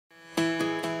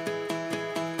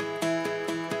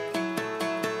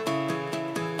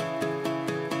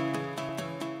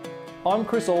I'm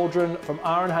Chris ALDREN from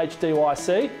R&H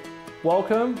DYC.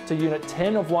 Welcome to Unit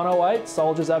 10 of 108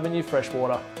 Soldiers Avenue,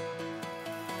 Freshwater.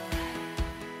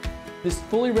 This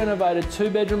fully renovated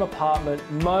 2-bedroom apartment,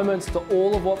 moments to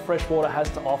all of what Freshwater has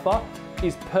to offer,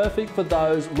 is perfect for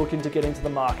those looking to get into the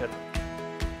market.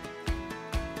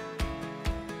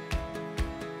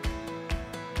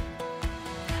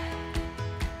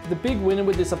 The big winner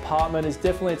with this apartment is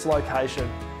definitely its location,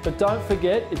 but don't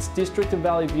forget its district and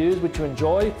valley views which you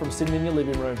enjoy from sitting in your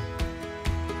living room.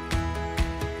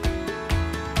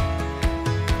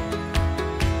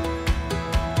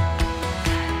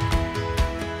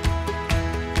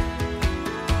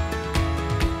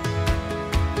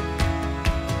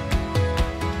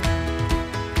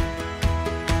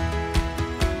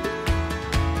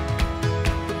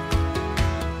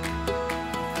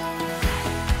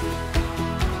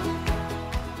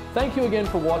 Thank you again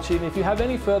for watching. If you have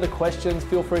any further questions,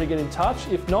 feel free to get in touch.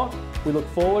 If not, we look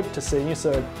forward to seeing you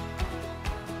soon.